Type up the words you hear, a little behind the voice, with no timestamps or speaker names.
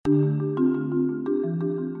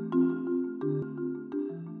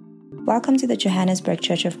Welcome to the Johannesburg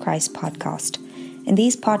Church of Christ podcast. In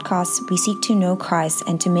these podcasts, we seek to know Christ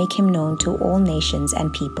and to make him known to all nations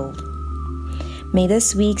and people. May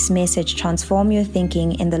this week's message transform your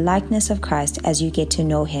thinking in the likeness of Christ as you get to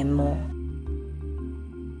know him more.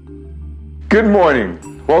 Good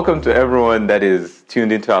morning. Welcome to everyone that is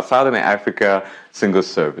tuned into our Southern Africa single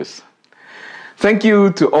service. Thank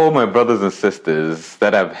you to all my brothers and sisters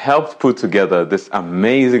that have helped put together this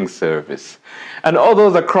amazing service, and all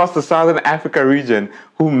those across the Southern Africa region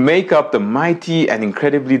who make up the mighty and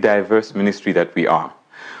incredibly diverse ministry that we are.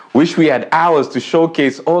 Wish we had hours to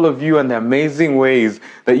showcase all of you and the amazing ways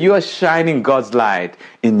that you are shining God's light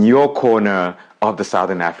in your corner of the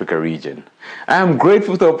Southern Africa region. I am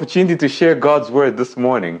grateful for the opportunity to share God's word this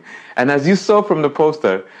morning. And as you saw from the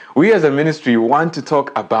poster, we as a ministry want to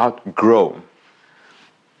talk about grow.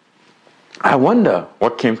 I wonder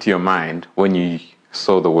what came to your mind when you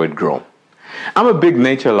saw the word grow. I'm a big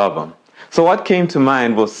nature lover. So what came to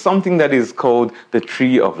mind was something that is called the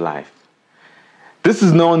tree of life. This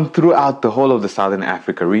is known throughout the whole of the Southern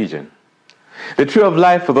Africa region. The tree of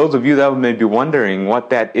life, for those of you that may be wondering what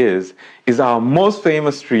that is our most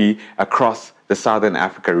famous tree across the Southern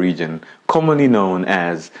Africa region, commonly known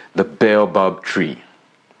as the baobab tree.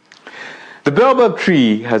 The baobab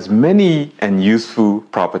tree has many and useful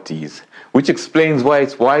properties, which explains why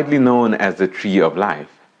it's widely known as the tree of life.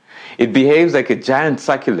 It behaves like a giant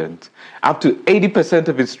succulent. Up to 80%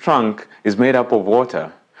 of its trunk is made up of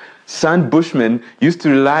water. Some bushmen used to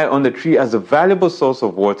rely on the tree as a valuable source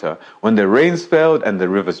of water when the rains failed and the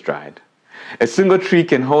rivers dried. A single tree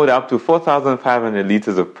can hold up to 4,500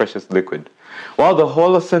 liters of precious liquid, while the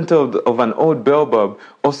hollow center of an old baobab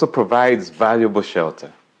also provides valuable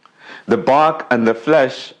shelter. The bark and the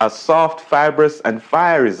flesh are soft, fibrous, and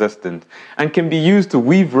fire-resistant and can be used to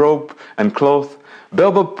weave rope and cloth.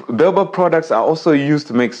 Baobab products are also used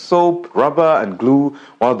to make soap, rubber, and glue,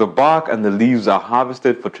 while the bark and the leaves are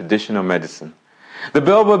harvested for traditional medicine. The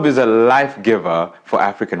baobab is a life giver for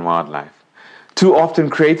African wildlife, too often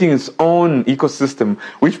creating its own ecosystem,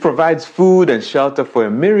 which provides food and shelter for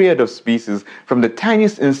a myriad of species, from the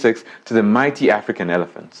tiniest insects to the mighty African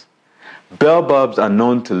elephants. Baobabs are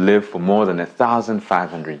known to live for more than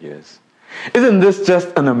 1,500 years. Isn't this just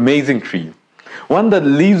an amazing tree? One that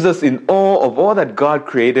leaves us in awe of all that God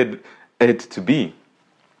created it to be.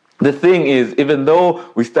 The thing is, even though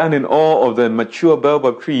we stand in awe of the mature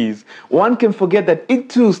baobab trees, one can forget that it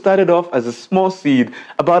too started off as a small seed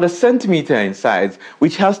about 1 centimeter in size,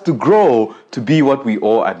 which has to grow to be what we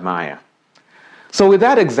all admire. So with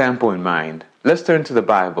that example in mind, let's turn to the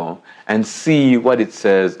Bible and see what it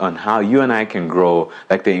says on how you and I can grow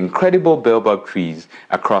like the incredible baobab trees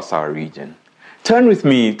across our region. Turn with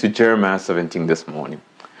me to Jeremiah 17 this morning.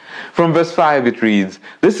 From verse 5 it reads,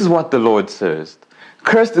 "This is what the Lord says.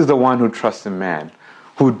 Cursed is the one who trusts in man,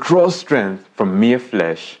 who draws strength from mere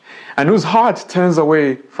flesh, and whose heart turns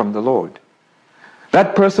away from the Lord.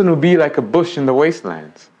 That person will be like a bush in the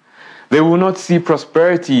wastelands. They will not see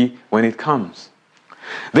prosperity when it comes.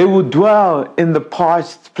 They will dwell in the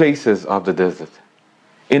parched places of the desert,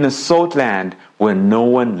 in a salt land where no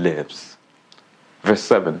one lives." Verse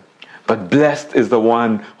 7, "But blessed is the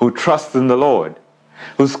one who trusts in the Lord,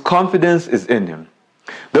 whose confidence is in him.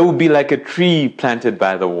 They will be like a tree planted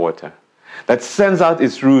by the water, that sends out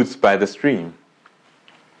its roots by the stream.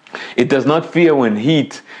 It does not fear when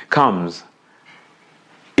heat comes.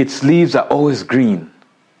 Its leaves are always green.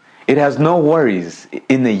 It has no worries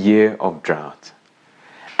in a year of drought,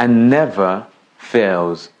 and never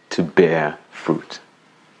fails to bear fruit."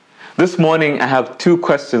 This morning, I have two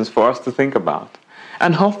questions for us to think about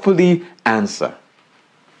and hopefully answer.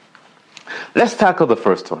 Let's tackle the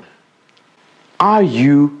first one. Are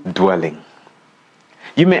you dwelling?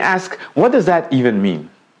 You may ask, what does that even mean?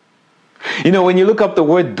 When you look up the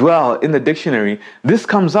word dwell in the dictionary, this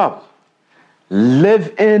comes up.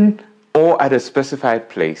 Live in or at a specified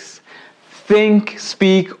place. Think,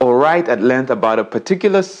 speak, or write at length about a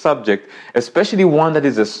particular subject, especially one that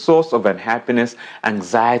is a source of unhappiness,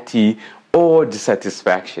 anxiety, or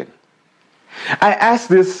dissatisfaction. I ask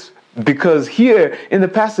this because here in the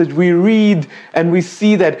passage we read and we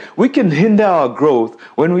see that we can hinder our growth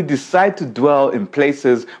when we decide to dwell in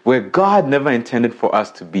places where God never intended for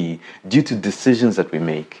us to be due to decisions that we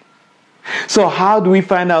make. So how do we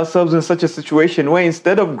find ourselves in such a situation where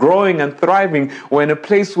instead of growing and thriving, we're in a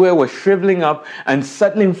place where we're shriveling up and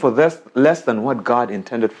settling for less than what God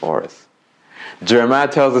intended for us? Jeremiah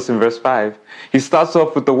tells us in verse 5, he starts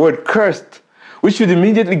off with the word cursed, which should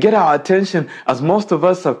immediately get our attention, as most of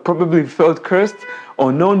us have probably felt cursed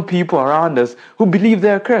or known people around us who believe they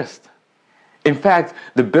are cursed. In fact,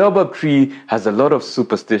 the baobab tree has a lot of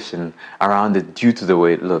superstition around it due to the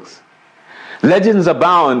way it looks. Legends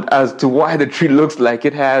abound as to why the tree looks like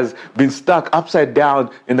it has been stuck upside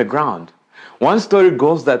down in the ground. One story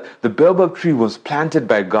goes that the baobab tree was planted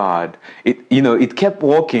by God. It kept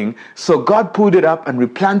walking, so God pulled it up and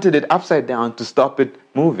replanted it upside down to stop it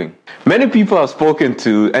moving. Many people I've spoken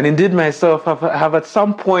to, and indeed myself, have at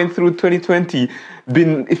some point through 2020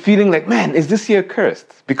 been feeling like, man, is this year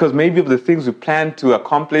cursed? Because maybe of the things we planned to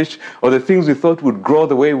accomplish, or the things we thought would grow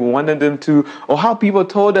the way we wanted them to, or how people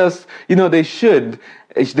told us, they should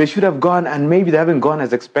have gone, and maybe they haven't gone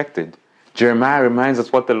as expected. Jeremiah reminds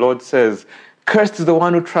us what the Lord says. Cursed is the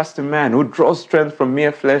one who trusts in man, who draws strength from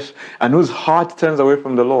mere flesh, and whose heart turns away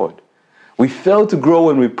from the Lord. We fail to grow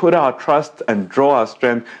when we put our trust and draw our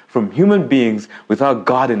strength from human beings without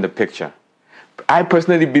God in the picture. I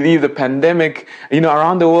personally believe the pandemic,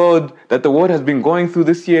 around the world, that the world has been going through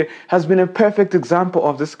this year, has been a perfect example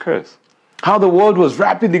of this curse. How the world was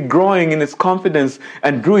rapidly growing in its confidence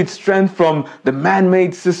and drew its strength from the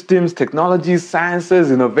man-made systems, technologies, sciences,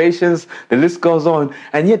 innovations, the list goes on.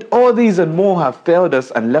 And yet all these and more have failed us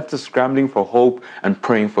and left us scrambling for hope and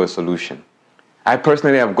praying for a solution. I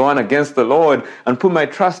personally have gone against the Lord and put my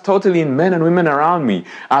trust totally in men and women around me.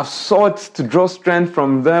 I've sought to draw strength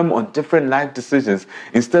from them on different life decisions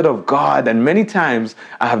instead of God, and many times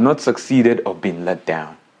I have not succeeded or been let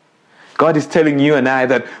down. God is telling you and I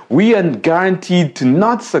that we are guaranteed to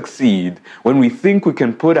not succeed when we think we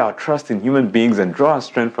can put our trust in human beings and draw our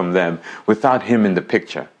strength from them without Him in the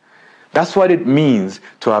picture. That's what it means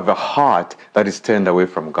to have a heart that is turned away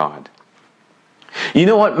from God. You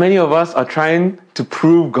know what? Many of us are trying to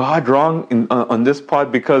prove God wrong on this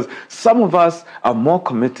part, because some of us are more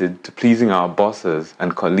committed to pleasing our bosses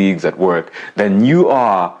and colleagues at work than you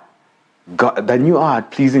are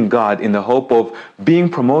at pleasing God in the hope of being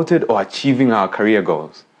promoted or achieving our career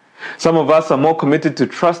goals. Some of us are more committed to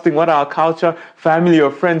trusting what our culture, family,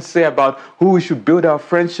 or friends say about who we should build our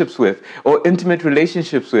friendships with or intimate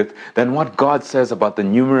relationships with than what God says about the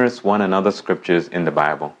numerous one another scriptures in the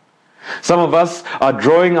Bible. Some of us are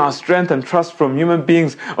drawing our strength and trust from human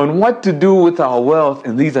beings on what to do with our wealth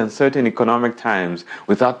in these uncertain economic times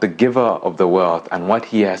without the giver of the wealth and what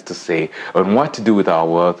He has to say on what to do with our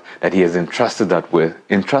wealth that He has entrusted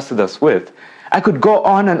us with. I could go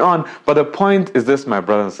on, but the point is this, my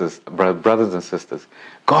brothers and sisters.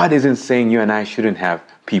 God isn't saying you and I shouldn't have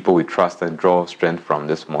people we trust and draw strength from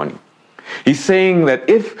this morning. He's saying that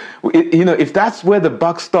if that's where the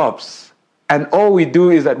buck stops, and all we do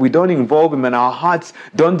is that we don't involve Him and our hearts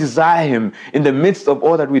don't desire Him in the midst of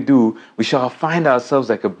all that we do, we shall find ourselves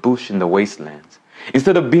like a bush in the wastelands,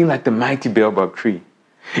 instead of being like the mighty baobab tree.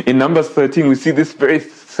 In Numbers 13, we see this very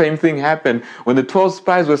same thing happen when the 12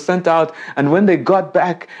 spies were sent out, and when they got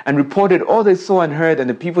back and reported all they saw and heard, and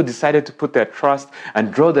the people decided to put their trust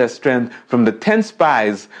and draw their strength from the 10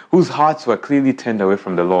 spies whose hearts were clearly turned away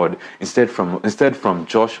from the Lord, instead from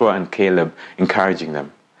Joshua and Caleb encouraging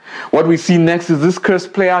them. What we see next is this curse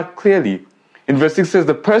play out clearly. In verse 6 says,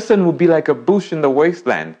 the person will be like a bush in the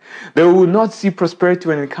wasteland. They will not see prosperity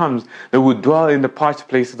when it comes. They will dwell in the parched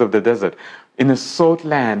places of the desert, in a salt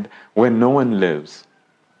land where no one lives.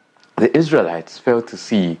 The Israelites failed to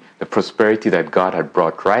see the prosperity that God had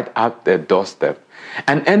brought right up their doorstep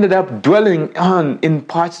and ended up dwelling in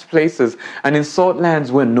parched places and in salt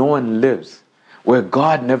lands where no one lives, where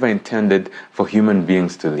God never intended for human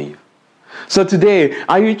beings to live. So today,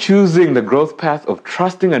 are you choosing the growth path of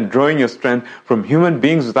trusting and drawing your strength from human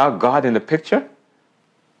beings without God in the picture?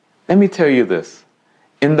 Let me tell you this.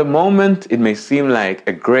 In the moment, it may seem like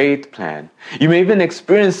a great plan. You may even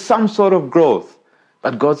experience some sort of growth.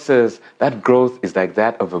 But God says that growth is like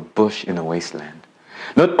that of a bush in a wasteland.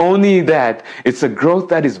 Not only that, it's a growth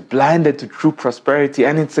that is blinded to true prosperity,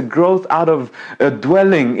 and it's a growth out of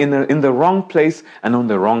dwelling in the wrong place and on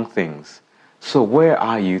the wrong things. So where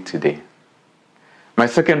are you today? My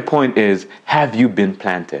second point is, have you been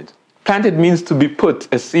planted? Planted means to be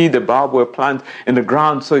put, a seed, a bulb, or a plant in the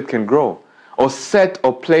ground so it can grow, or set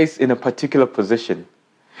or placed in a particular position.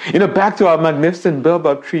 Back to our magnificent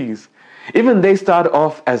baobab trees. Even they start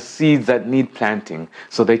off as seeds that need planting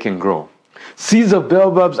so they can grow. Seeds of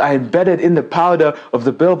baobabs are embedded in the powder of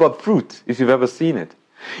the baobab fruit, if you've ever seen it.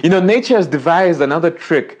 Nature has devised another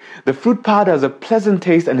trick. The fruit powder has a pleasant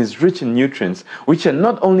taste and is rich in nutrients, which are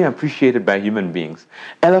not only appreciated by human beings.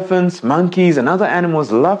 Elephants, monkeys, and other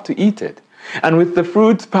animals love to eat it. And with the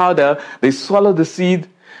fruit powder, they swallow the seed,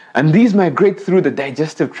 and these migrate through the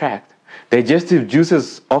digestive tract. Digestive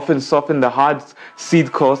juices often soften the hard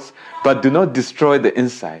seed course, but do not destroy the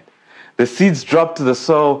inside. The seeds drop to the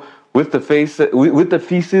soil with the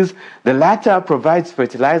feces, the latter provides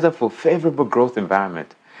fertilizer for favorable growth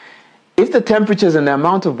environment. If the temperatures and the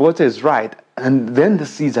amount of water is right, and then the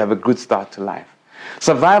seeds have a good start to life.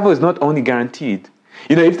 Survival is not only guaranteed.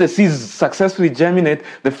 If the seeds successfully germinate,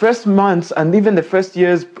 the first months and even the first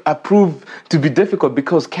years are proved to be difficult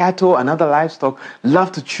because cattle and other livestock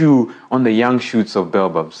love to chew on the young shoots of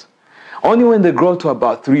baobabs. Only when they grow to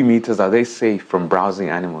about 3 meters are they safe from browsing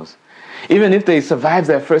animals. Even if they survive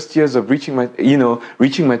their first years of reaching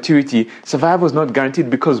maturity, survival is not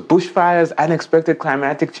guaranteed because bushfires, unexpected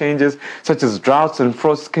climatic changes such as droughts and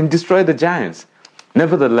frosts can destroy the giants.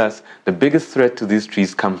 Nevertheless, the biggest threat to these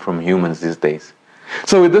trees come from humans these days.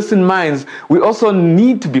 So with this in mind, we also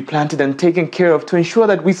need to be planted and taken care of to ensure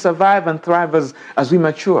that we survive and thrive as we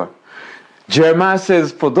mature. Jeremiah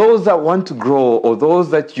says, for those that want to grow or those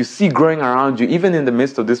that you see growing around you, even in the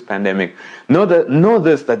midst of this pandemic, know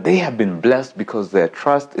this, that they have been blessed because their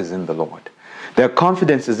trust is in the Lord. Their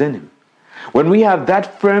confidence is in Him. When we have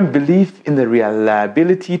that firm belief in the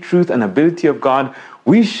reliability, truth, and ability of God,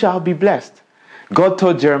 we shall be blessed. God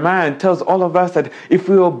told Jeremiah and tells all of us that if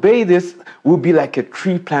we obey this, we'll be like a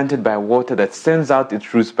tree planted by water that sends out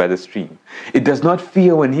its roots by the stream. It does not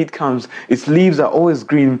fear when heat comes. Its leaves are always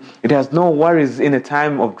green. It has no worries in a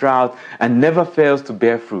time of drought and never fails to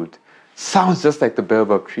bear fruit. Sounds just like the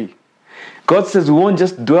baobab tree. God says we won't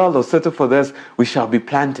just dwell or settle for this. We shall be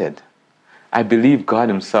planted. I believe God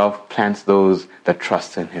Himself plants those that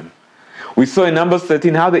trust in Him. We saw in Numbers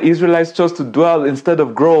 13 how the Israelites chose to dwell instead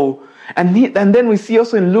of grow. And then we see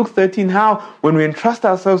also in Luke 13 how when we entrust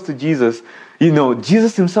ourselves to Jesus,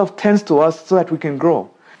 Jesus Himself tends to us so that we can grow.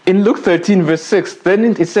 In Luke 13 verse 6,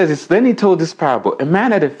 then He told this parable. A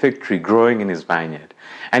man had a fig tree growing in his vineyard,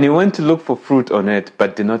 and he went to look for fruit on it,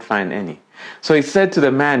 but did not find any. So he said to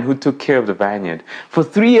the man who took care of the vineyard, for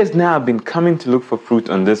 3 years now I've been coming to look for fruit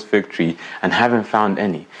on this fig tree and haven't found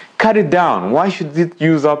any. Cut it down. Why should it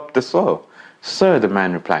use up the soil? Sir, the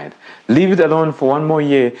man replied, leave it alone for 1 more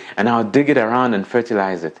year and I'll dig it around and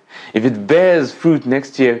fertilize it. If it bears fruit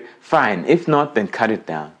next year, fine. If not, then cut it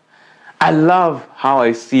down. I love how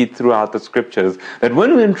I see it throughout the scriptures that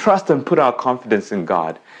when we entrust and put our confidence in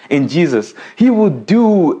God, in Jesus, He will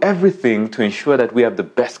do everything to ensure that we have the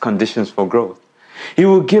best conditions for growth. He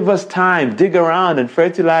will give us time, dig around and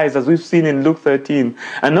fertilize as we've seen in Luke 13.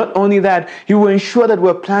 And not only that, He will ensure that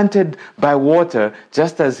we're planted by water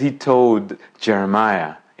just as He told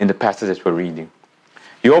Jeremiah in the passage that we're reading.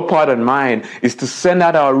 Your part and mine is to send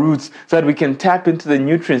out our roots so that we can tap into the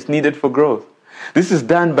nutrients needed for growth. This is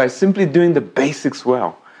done by simply doing the basics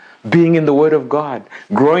well. Being in the Word of God,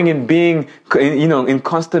 growing in being, in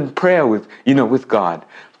constant prayer with God,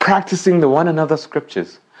 practicing the one another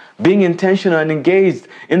scriptures, being intentional and engaged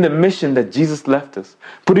in the mission that Jesus left us,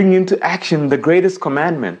 putting into action the greatest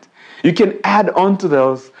commandment. You can add on to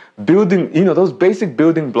those those basic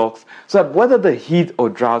building blocks so that whether the heat or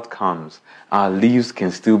drought comes, our leaves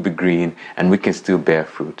can still be green and we can still bear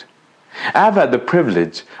fruit. I've had the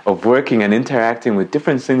privilege of working and interacting with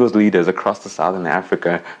different singles leaders across the Southern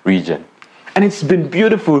Africa region. And it's been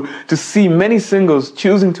beautiful to see many singles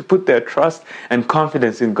choosing to put their trust and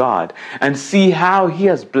confidence in God and see how He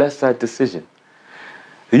has blessed that decision.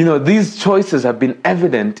 These choices have been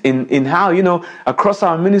evident in how, across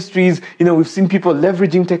our ministries, we've seen people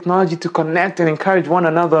leveraging technology to connect and encourage one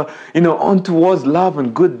another, on towards love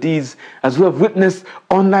and good deeds, as we have witnessed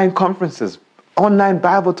online conferences, online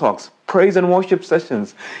Bible talks, praise and worship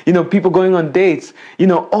sessions, people going on dates,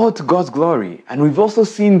 all to God's glory. And we've also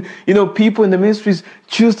seen, people in the ministries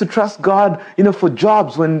choose to trust God, for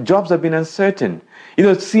jobs when jobs have been uncertain.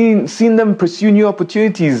 Seen them pursue new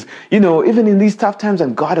opportunities, even in these tough times,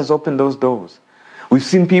 and God has opened those doors. We've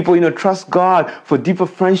seen people, trust God for deeper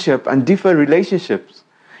friendship and deeper relationships.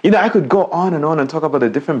 I could go on and talk about the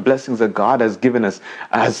different blessings that God has given us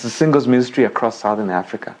as the singles ministry across Southern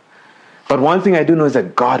Africa. But one thing I do know is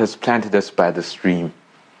that God has planted us by the stream.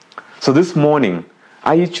 So this morning,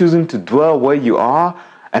 are you choosing to dwell where you are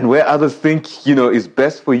and where others think, is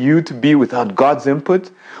best for you to be without God's input?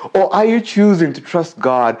 Or are you choosing to trust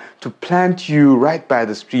God to plant you right by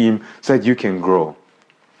the stream so that you can grow?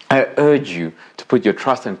 I urge you to put your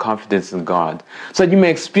trust and confidence in God so that you may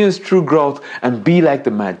experience true growth and be like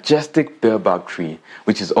the majestic baobab tree,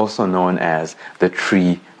 which is also known as the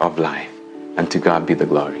tree of life. And to God be the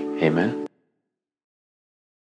glory. Amen.